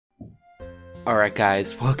Alright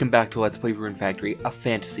guys, welcome back to Let's Play Rune Factory, a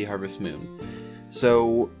Fantasy Harvest Moon.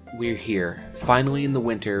 So, we're here. Finally in the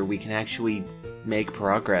winter, we can actually make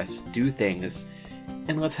progress, do things,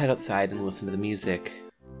 and let's head outside and listen to the music.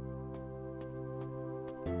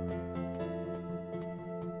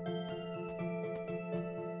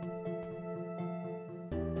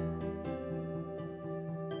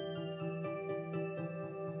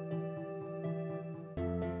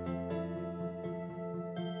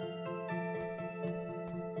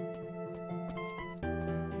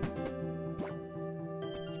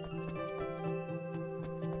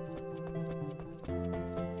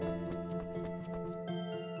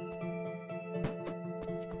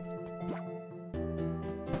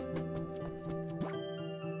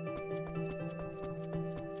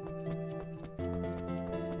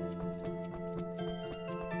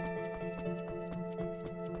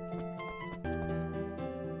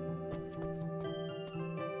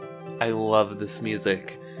 I love this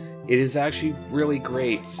music. It is actually really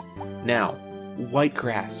great. Now, white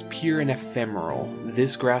grass, pure and ephemeral.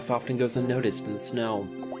 This grass often goes unnoticed in the snow.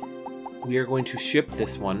 We are going to ship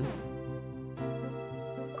this one.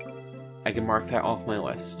 I can mark that off my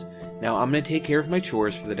list. Now, I'm going to take care of my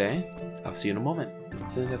chores for the day. I'll see you in a moment.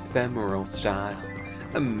 It's an ephemeral style.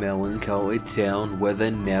 A melancholy town where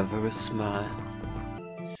there's never a smile.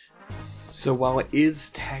 So while it is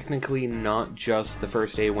technically not just the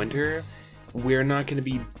first day of winter, we're not going to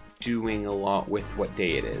be doing a lot with what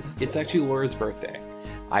day it is. It's actually Laura's birthday.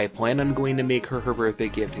 I plan on going to make her birthday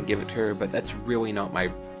gift and give it to her, but that's really not my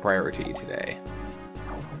priority today.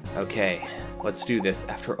 Okay, let's do this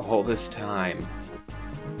after all this time.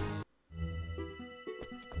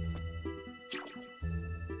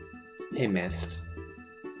 Hey, Mist.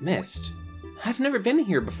 Mist? I've never been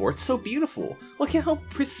here before. It's so beautiful. Look at how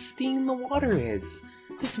pristine the water is.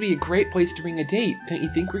 This would be a great place to bring a date, don't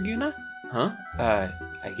you think, Rune? Huh?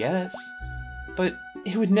 I guess. But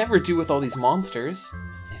it would never do with all these monsters,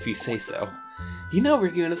 if you say so. You know,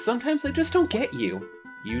 Rune, sometimes I just don't get you.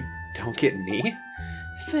 You don't get me?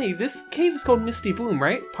 Say, this cave is called Misty Bloom,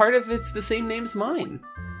 right? Part of it's the same name as mine.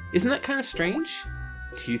 Isn't that kind of strange?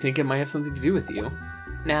 Do you think it might have something to do with you?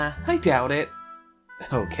 Nah, I doubt it.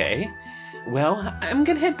 Okay. Well, I'm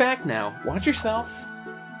gonna head back now. Watch yourself.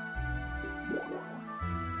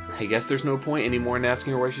 I guess there's no point anymore in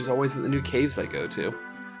asking her why she's always at the new caves I go to.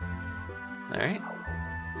 Alright.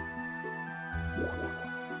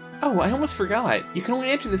 Oh, I almost forgot. You can only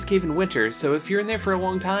enter this cave in winter, so if you're in there for a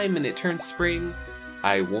long time and it turns spring,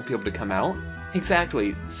 I won't be able to come out.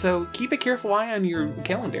 Exactly, so keep a careful eye on your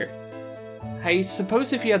calendar. I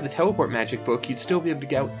suppose if you had the teleport magic book, you'd still be able to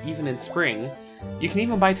get out even in spring. You can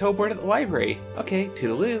even buy teleport at the library. Okay,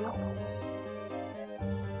 toodaloo.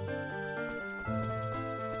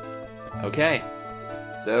 Okay,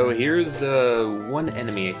 so here's one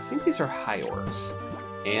enemy. I think these are high orcs.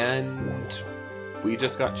 And we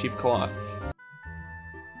just got cheap cloth.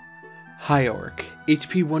 High orc,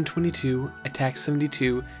 HP 122, attack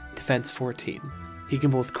 72, defense 14. He can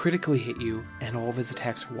both critically hit you, and all of his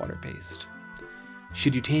attacks are water-based.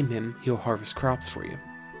 Should you tame him, he'll harvest crops for you.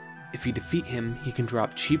 If you defeat him, he can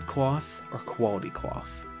drop cheap cloth or quality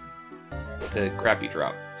cloth. The crappy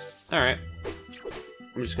drop. Alright.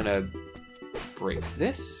 I'm just gonna break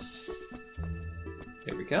this.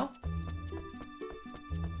 There we go.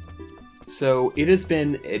 So, it has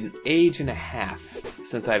been an age and a half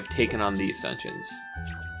since I've taken on these dungeons.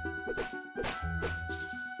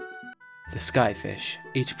 The Skyfish,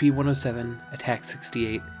 HP 107, attack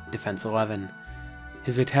 68, defense 11.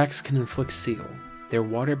 His attacks can inflict seal. They're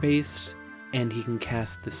water-based, and he can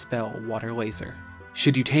cast the spell Water Laser.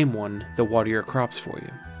 Should you tame one, they'll water your crops for you.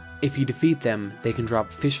 If you defeat them, they can drop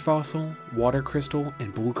fish fossil, water crystal,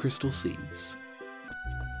 and blue crystal seeds.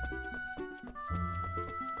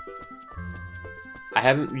 I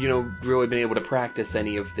haven't, really been able to practice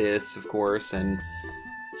any of this, of course, and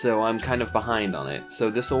so I'm kind of behind on it. So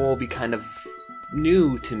this will all be kind of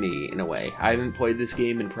new to me, in a way. I haven't played this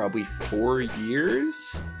game in probably 4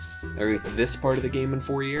 years? Or this part of the game in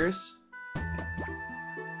 4 years?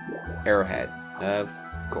 Arrowhead, of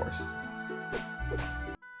course.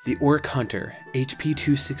 The Orc Hunter, HP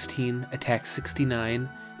 216, attack 69,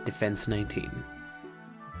 defense 19.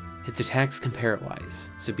 Its attacks can paralyze,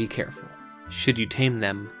 so be careful. Should you tame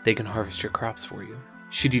them, they can harvest your crops for you.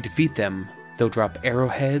 Should you defeat them, they'll drop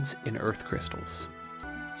arrowheads and earth crystals.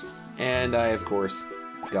 And I, of course,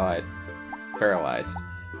 got paralyzed.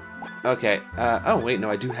 Okay, oh wait, no,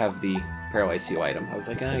 I do have the paralyzed heal item. I was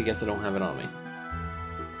like, I guess I don't have it on me.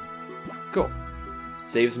 Cool.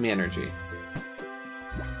 Saves me energy.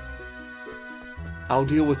 I'll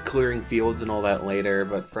deal with clearing fields and all that later,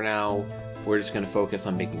 but for now, We're just going to focus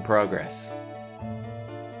on making progress.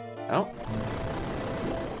 Oh.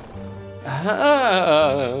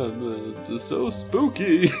 Ah, so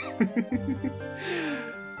spooky.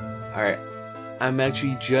 Alright. I'm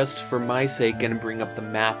actually, just for my sake, going to bring up the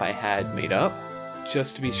map I had made up.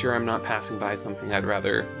 Just to be sure I'm not passing by something I'd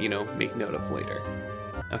rather, you know, make note of later.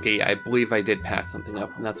 Okay, yeah, I believe I did pass something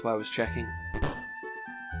up, and that's why I was checking.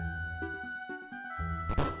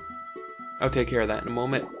 I'll take care of that in a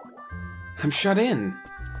moment. I'm shut in!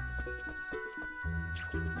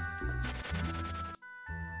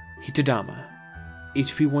 Hitodama.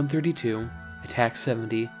 HP 132, attack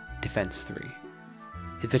 70, defense 3.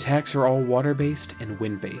 His attacks are all water-based and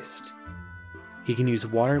wind-based. He can use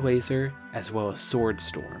Water Laser as well as Sword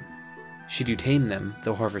Storm. Should you tame them,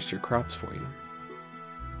 they'll harvest your crops for you.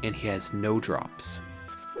 And he has no drops.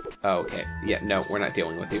 Oh, okay. Yeah, no, we're not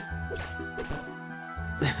dealing with you.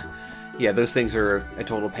 Yeah, those things are a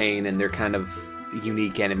total pain, and they're kind of a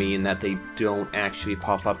unique enemy in that they don't actually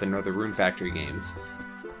pop up in other Rune Factory games.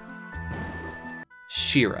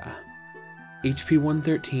 Shira. HP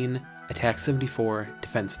 113, attack 74,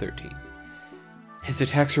 defense 13. His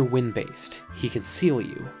attacks are wind-based. He can seal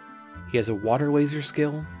you. He has a Water Laser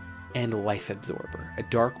skill and Life Absorber, a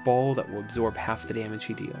dark ball that will absorb half the damage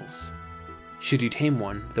he deals. Should you tame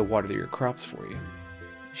one, they'll water your crops for you.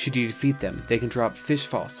 Should you defeat them, they can drop fish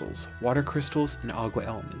fossils, water crystals, and agua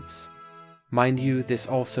elements. Mind you, this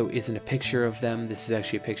also isn't a picture of them, this is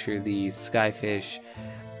actually a picture of the skyfish.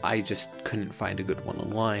 I just couldn't find a good one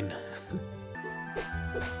online.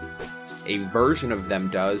 A version of them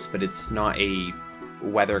does, but it's not a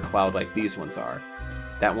weather cloud like these ones are.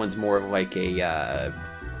 That one's more of like a,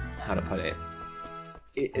 how to put it?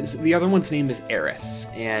 The other one's name is Eris,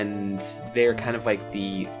 and they're kind of like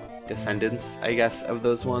the descendants, I guess, of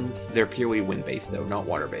those ones. They're purely wind-based, though, not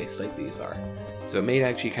water-based like these are. So it made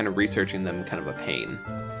actually kind of researching them kind of a pain.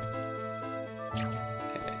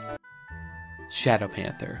 Okay. Shadow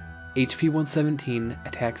Panther. HP 117,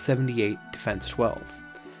 attack 78, defense 12.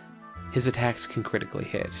 His attacks can critically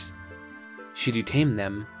hit. Should you tame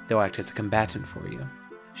them, they'll act as a combatant for you.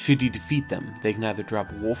 Should you defeat them, they can either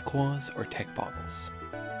drop wolf claws or tech bottles.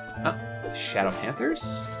 Ah, Shadow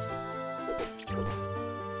Panthers? There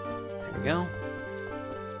we go.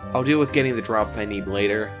 I'll deal with getting the drops I need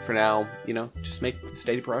later. For now, you know, just make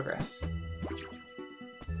steady progress.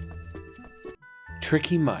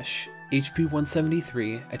 Tricky Mush. HP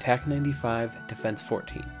 173, attack 95, defense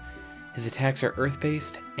 14. His attacks are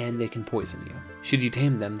earth-based, and they can poison you. Should you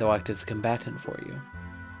tame them, they'll act as a combatant for you.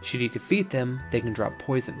 Should you defeat them, they can drop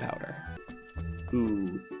poison powder.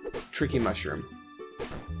 Ooh, Tricky Mushroom.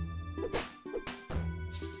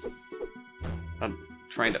 I'm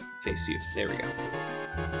trying to face you. There we go.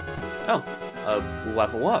 Oh,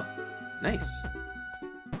 level up. Nice.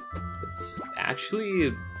 It's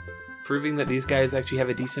actually proving that these guys actually have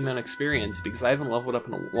a decent amount of experience, because I haven't leveled up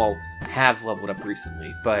in a... Well, I have leveled up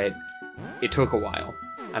recently, but it took a while.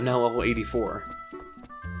 I'm now level 84.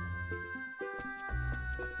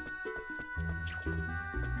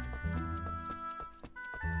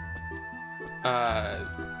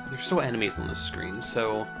 There's still enemies on the screen,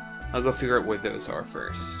 so I'll go figure out where those are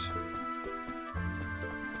first.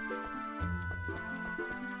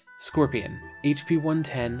 Scorpion. HP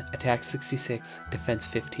 110, attack 66, defense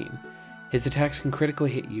 15. His attacks can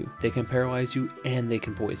critically hit you, they can paralyze you, and they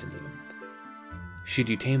can poison you. Should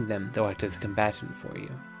you tame them, they'll act as a combatant for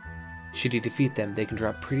you. Should you defeat them, they can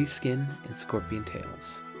drop pretty skin and scorpion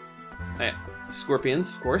tails. Oh yeah, scorpions,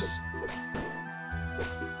 of course.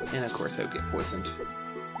 And of course I would get poisoned.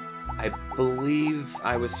 I believe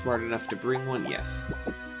I was smart enough to bring one, yes.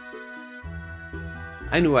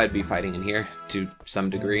 I knew I'd be fighting in here, to some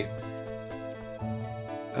degree.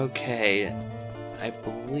 Okay, I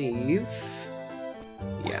believe...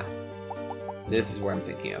 Yeah, this is where I'm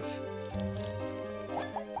thinking of.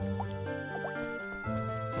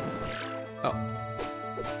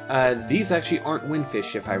 Oh. These actually aren't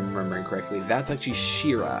windfish, if I'm remembering correctly. That's actually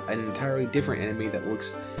Shira, an entirely different enemy that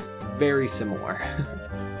looks very similar.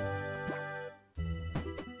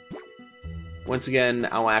 Once again,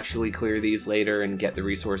 I'll actually clear these later and get the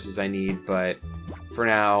resources I need, but for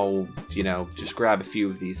now, you know, just grab a few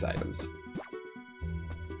of these items.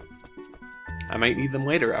 I might need them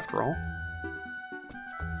later, after all.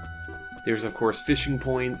 There's, of course, fishing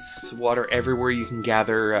points, water everywhere you can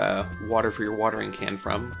gather water for your watering can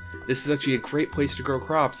from. This is actually a great place to grow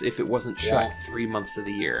crops if it wasn't shut 3 months of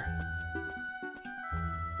the year.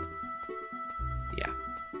 Yeah.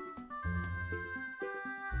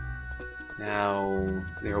 Now,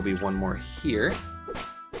 there will be one more here.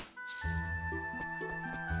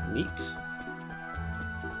 Neat.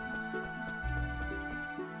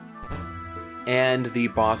 And the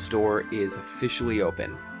boss door is officially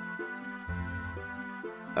open.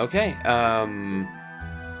 Okay,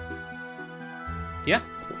 yeah,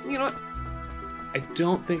 you know what? I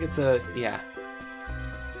don't think it's a... yeah.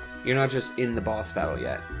 You're not just in the boss battle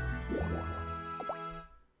yet.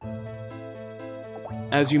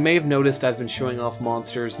 As you may have noticed, I've been showing off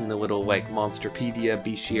monsters in the little, like, Monsterpedia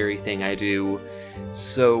bestiary thing I do.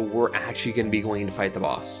 So we're actually going to be going to fight the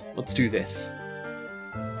boss. Let's do this.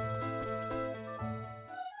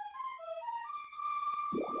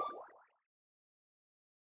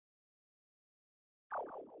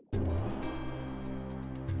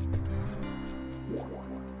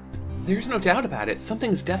 There's no doubt about it.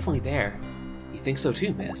 Something's definitely there. You think so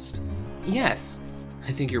too, Mist? Yes.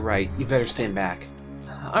 I think you're right. You better stand back.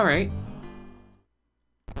 Alright.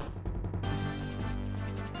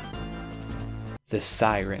 The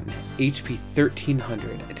Siren. HP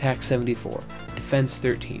 1300. Attack 74. Defense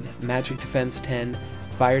 13. Magic defense 10.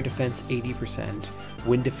 Fire defense 80%.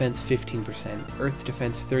 Wind defense 15%. Earth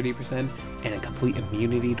defense 30%. And a complete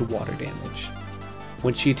immunity to water damage.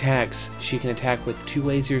 When she attacks, she can attack with 2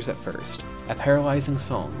 lasers at first, a paralyzing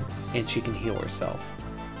song, and she can heal herself.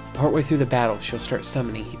 Partway through the battle, she'll start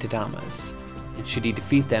summoning Hitadamas, and should you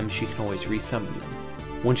defeat them, she can always resummon them.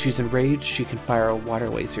 When she's enraged, she can fire a water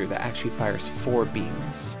laser that actually fires 4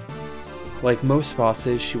 beams. Like most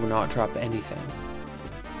bosses, she will not drop anything.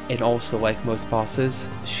 And also, like most bosses,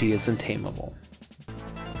 she is untamable.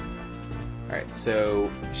 Alright, so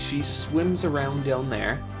she swims around down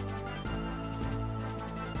there.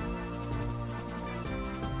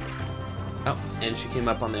 Oh, and she came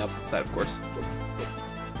up on the opposite side, of course.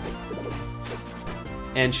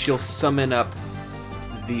 And she'll summon up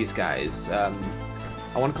these guys. I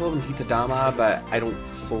want to call them Hitadama, but I don't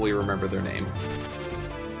fully remember their name.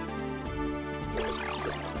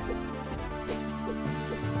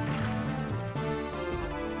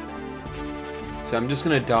 So I'm just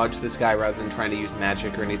going to dodge this guy rather than trying to use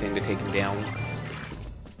magic or anything to take him down.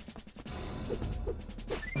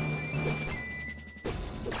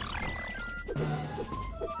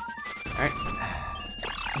 Alright.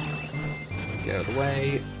 Get out of the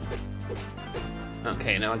way.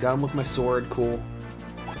 Okay, now I got him with my sword. Cool.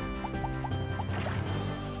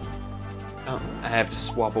 Oh, I have to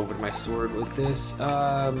swap over to my sword like this.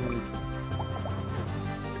 There we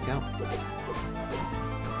go.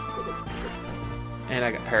 And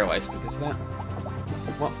I got paralyzed because of that.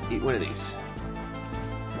 Well, eat one of these.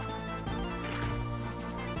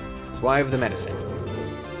 That's why I have the medicine.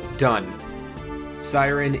 Done.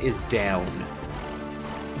 Siren is down.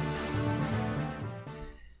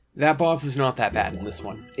 That boss is not that bad in this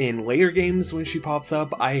one. In later games, when she pops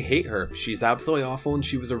up, I hate her. She's absolutely awful, and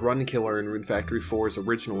she was a run killer in Rune Factory 4's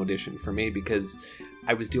original edition for me because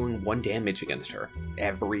I was doing 1 damage against her.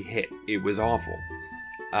 Every hit. It was awful.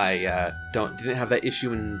 I didn't have that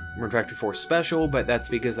issue in Rune Factory 4 Special, but that's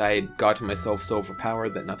because I had gotten myself so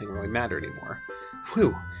overpowered that nothing really mattered anymore.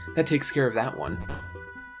 Whew, that takes care of that one.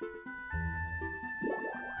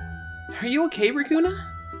 Are you okay, Raguna?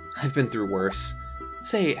 I've been through worse.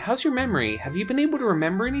 Say, how's your memory? Have you been able to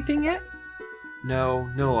remember anything yet? No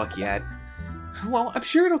luck yet. Well, I'm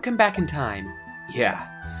sure it'll come back in time. Yeah.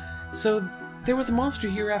 So, there was a monster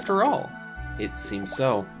here after all. It seems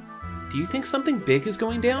so. Do you think something big is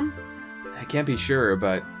going down? I can't be sure,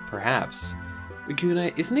 but perhaps.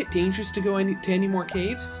 Raguna, isn't it dangerous to go to any more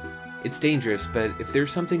caves? It's dangerous, but if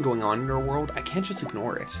there's something going on in our world, I can't just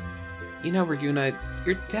ignore it. You know, Raguna,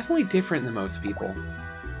 you're definitely different than most people.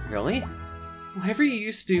 Really? Whatever you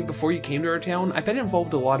used to do before you came to our town, I bet it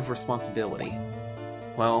involved a lot of responsibility.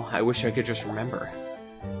 Well, I wish I could just remember.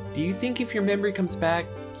 Do you think if your memory comes back,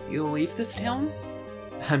 you'll leave this town?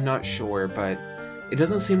 I'm not sure, but it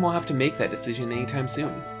doesn't seem we'll have to make that decision anytime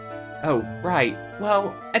soon. Oh, right.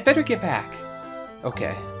 Well, I'd better get back.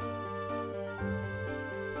 Okay.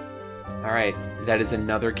 Alright, that is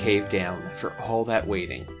another cave down for all that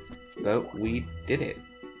waiting. But we did it.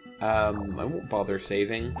 I won't bother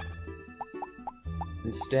saving.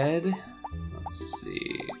 Instead, let's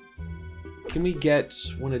see. Can we get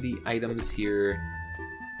one of the items here?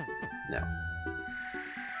 No.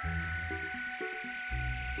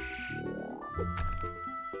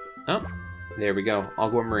 Oh, there we go.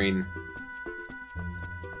 Aquamarine.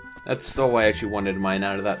 That's all I actually wanted to mine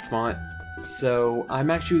out of that spot. So, I'm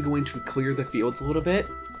actually going to clear the fields a little bit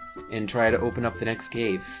and try to open up the next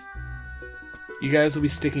cave. You guys will be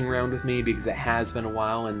sticking around with me because it has been a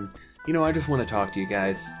while, and, you know, I just want to talk to you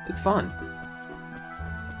guys. It's fun.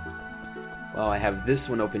 Well, I have this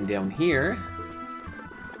one open down here.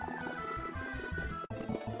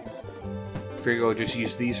 Figure I'll just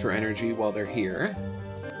use these for energy while they're here.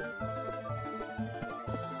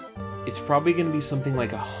 It's probably going to be something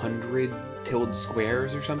like 100 tilde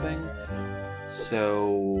squares or something.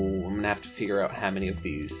 So I'm going to have to figure out how many of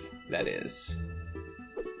these that is.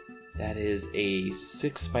 That is a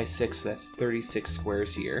 6 by 6, so that's 36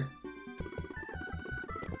 squares here.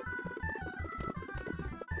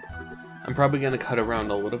 I'm probably going to cut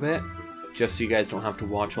around a little bit, just so you guys don't have to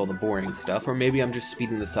watch all the boring stuff, or maybe I'm just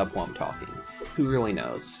speeding this up while I'm talking. Who really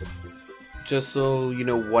knows? Just so you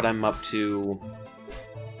know what I'm up to,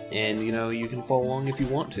 and, you know, you can follow along if you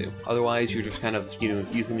want to. Otherwise, you're just kind of, you know,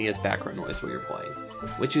 using me as background noise while you're playing,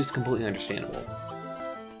 which is completely understandable.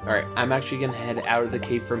 Alright, I'm actually going to head out of the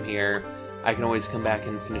cave from here. I can always come back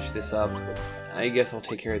and finish this up. I guess I'll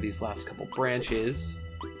take care of these last couple branches,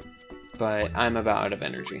 but I'm about out of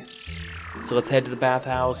energy. So let's head to the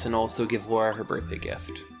bathhouse and also give Laura her birthday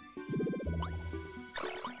gift.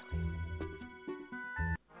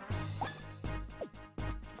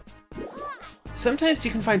 Sometimes you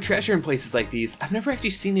can find treasure in places like these. I've never actually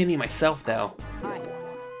seen any myself, though.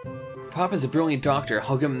 Papa's a brilliant doctor,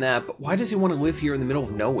 I'll give him that, but why does he want to live here in the middle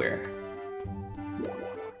of nowhere?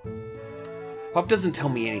 Pop doesn't tell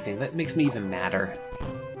me anything, that makes me even madder.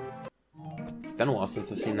 It's been a while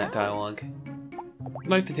since I've seen that dialogue. I'd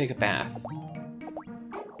like to take a bath.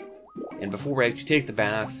 And before I actually take the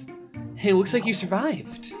bath... Hey, it looks like you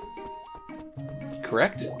survived!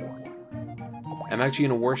 Correct? I'm actually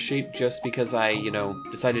in a worse shape just because I, you know,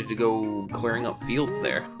 decided to go clearing up fields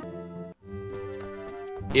there.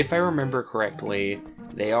 If I remember correctly,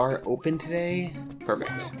 they are open today?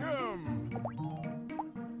 Perfect.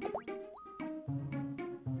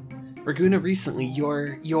 Raguna, recently,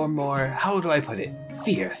 you're more, how do I put it,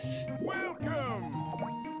 fierce.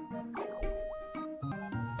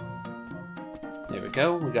 There we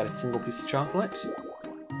go, we got a single piece of chocolate.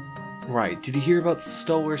 Right, did you hear about the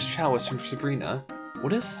Stolar's Chalice from Sabrina?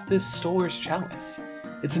 What is this Stolar's Chalice?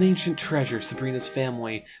 It's an ancient treasure, Sabrina's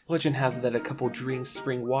family. Legend has it that a couple drinks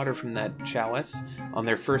spring water from that chalice. On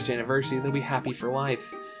their first anniversary, they'll be happy for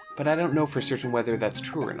life. But I don't know for certain whether that's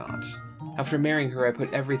true or not. After marrying her, I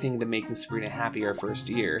put everything into making Sabrina happy our first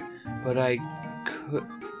year. But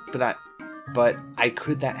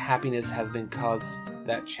could that happiness have been caused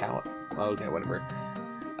that chalice? Okay, whatever.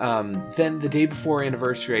 Then, the day before our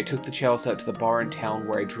anniversary, I took the chalice out to the bar in town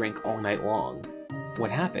where I drank all night long.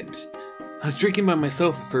 What happened? I was drinking by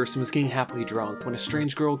myself at first and was getting happily drunk when a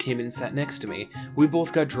strange girl came in and sat next to me. We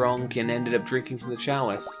both got drunk and ended up drinking from the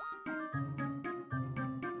chalice.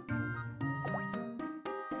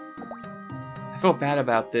 I felt bad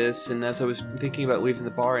about this, and as I was thinking about leaving the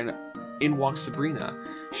bar, in walked Sabrina.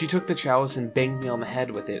 She took the chalice and banged me on the head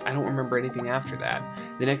with it. I don't remember anything after that.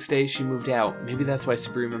 The next day, she moved out. Maybe that's why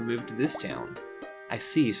Sabrina moved to this town. I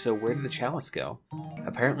see, so where did the chalice go?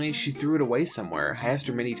 Apparently, she threw it away somewhere. I asked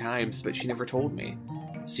her many times, but she never told me.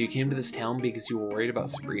 So you came to this town because you were worried about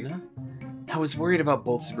Sabrina? I was worried about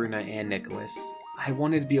both Sabrina and Nicholas. I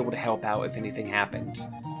wanted to be able to help out if anything happened.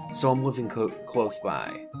 So I'm living close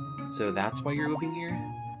by. So that's why you're living here?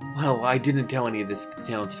 Well, I didn't tell any of this to the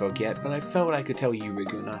townsfolk yet, but I felt I could tell you,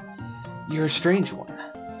 Raguna. You're a strange one.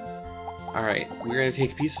 Alright, we're going to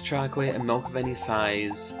take a piece of chocolate, a milk of any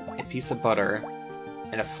size, a piece of butter,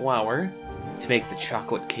 and a flour to make the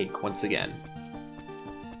chocolate cake once again.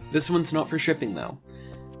 This one's not for shipping, though.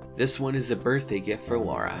 This one is a birthday gift for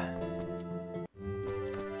Laura,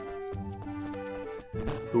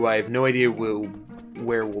 who I have no idea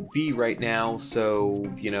where we'll be right now,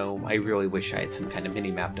 so, you know, I really wish I had some kind of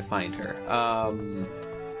mini-map to find her.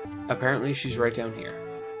 Apparently she's right down here.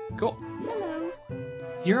 Cool. Hello.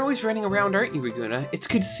 You're always running around, aren't you, Raguna? It's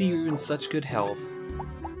good to see you in such good health.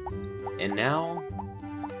 And now,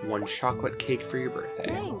 one chocolate cake for your birthday.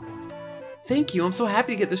 Thanks. Thank you, I'm so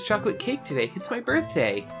happy to get this chocolate cake today. It's my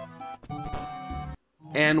birthday.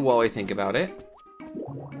 And while I think about it,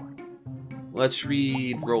 let's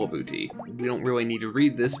read Roll Booty. We don't really need to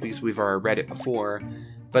read this because we've already read it before,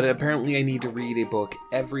 but apparently I need to read a book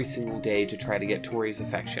every single day to try to get Tori's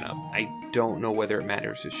affection up. I don't know whether it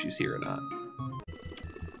matters if she's here or not.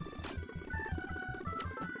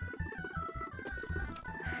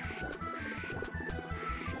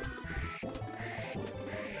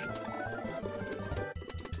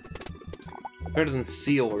 It's better than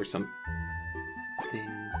Seal or something.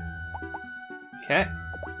 Okay.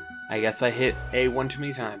 I guess I hit A one too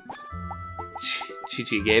many times.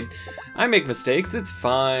 Chi-chi, Gabe. I make mistakes, it's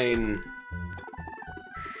fine.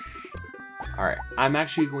 Alright, I'm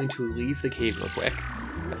actually going to leave the cave real quick.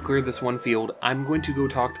 I've cleared this one field. I'm going to go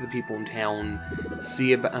talk to the people in town,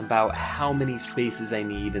 see about how many spaces I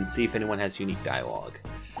need, and see if anyone has unique dialogue.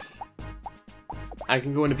 I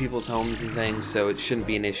can go into people's homes and things, so it shouldn't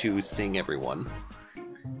be an issue seeing everyone.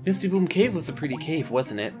 Misty Bloom Cave was a pretty cave,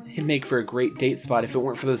 wasn't it? It'd make for a great date spot if it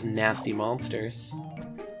weren't for those nasty monsters.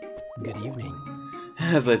 Good evening.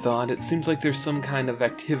 As I thought, it seems like there's some kind of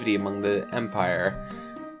activity among the Empire.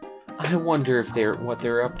 I wonder if what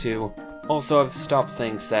they're up to. Also, I've stopped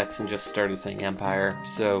saying sex and just started saying Empire,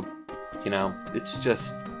 so, you know, it's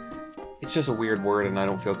just a weird word and I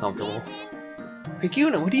don't feel comfortable.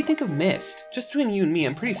 Rune, what do you think of Mist? Just between you and me,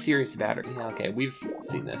 I'm pretty serious about her. Yeah, okay, we've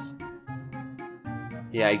seen this.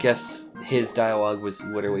 Yeah, I guess his dialogue was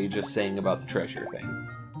literally just saying about the treasure thing.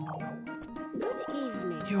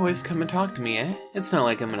 You always come and talk to me, eh? It's not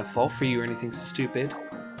like I'm gonna fall for you or anything stupid.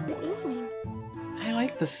 I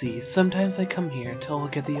like the sea. Sometimes I come here to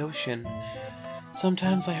look at the ocean.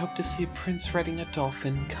 Sometimes I hope to see a prince riding a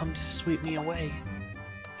dolphin come to sweep me away.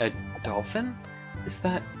 A dolphin? Is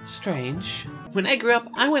that strange? When I grow up,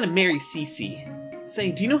 I want to marry Cece.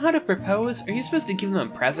 Say, do you know how to propose? Are you supposed to give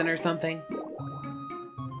them a present or something?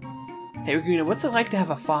 Hey, Rune, what's it like to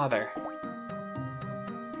have a father?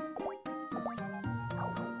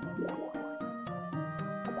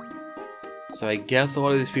 So I guess a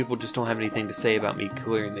lot of these people just don't have anything to say about me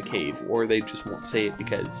clearing the cave, or they just won't say it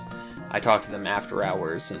because I talk to them after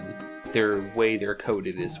hours and their way they're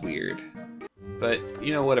coded is weird. But,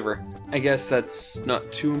 you know, whatever. I guess that's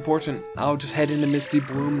not too important. I'll just head into Misty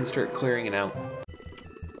Bloom and start clearing it out.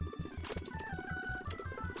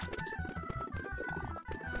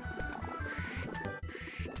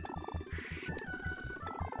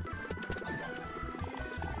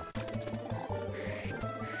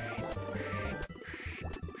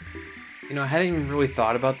 You know, I hadn't even really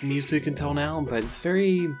thought about the music until now, but it's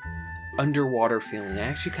very underwater feeling. I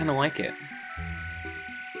actually kind of like it.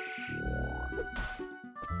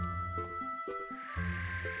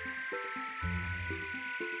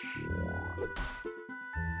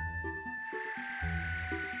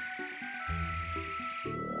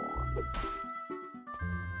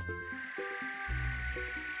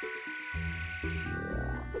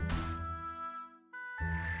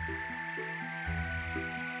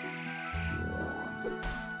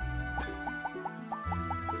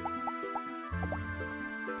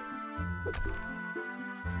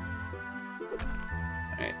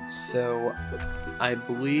 Alright, so I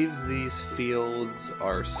believe these fields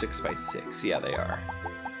are 6 by 6. Yeah, they are.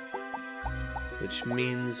 Which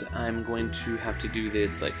means I'm going to have to do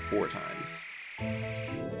this like 4 times.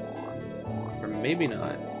 Or maybe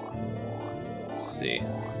not. Let's see.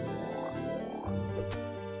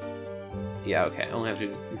 Yeah, okay, I only have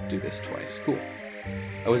to do this twice. Cool.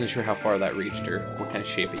 I wasn't sure how far that reached or what kind of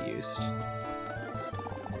shape it used.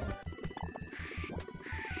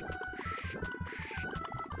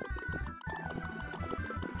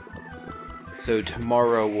 So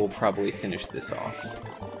tomorrow we'll probably finish this off.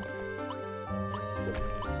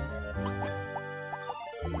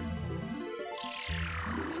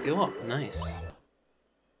 Skill up, nice.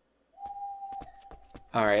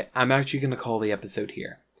 Alright, I'm actually going to call the episode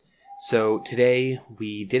here. So today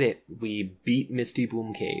we did it. We beat Misty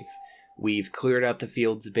Bloom Cave. We've cleared out the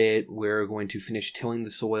fields a bit. We're going to finish tilling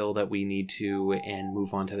the soil that we need to and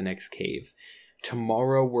move on to the next cave.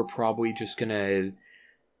 Tomorrow we're probably just going to...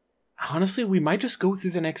 Honestly, we might just go through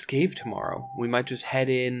the next cave tomorrow. We might just head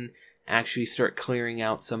in, actually start clearing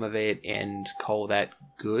out some of it, and call that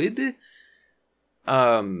good.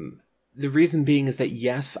 The reason being is that,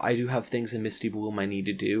 yes, I do have things in Misty Bloom I need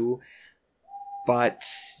to do, but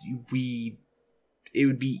it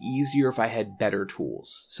would be easier if I had better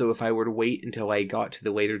tools. So if I were to wait until I got to the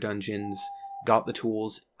later dungeons, got the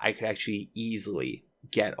tools, I could actually easily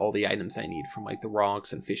get all the items I need from, like, the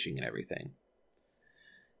rocks and fishing and everything.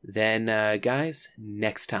 Then, guys,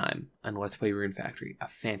 next time on Let's Play Rune Factory, A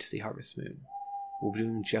Fantasy Harvest Moon, we'll be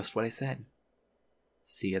doing just what I said.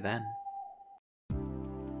 See you then.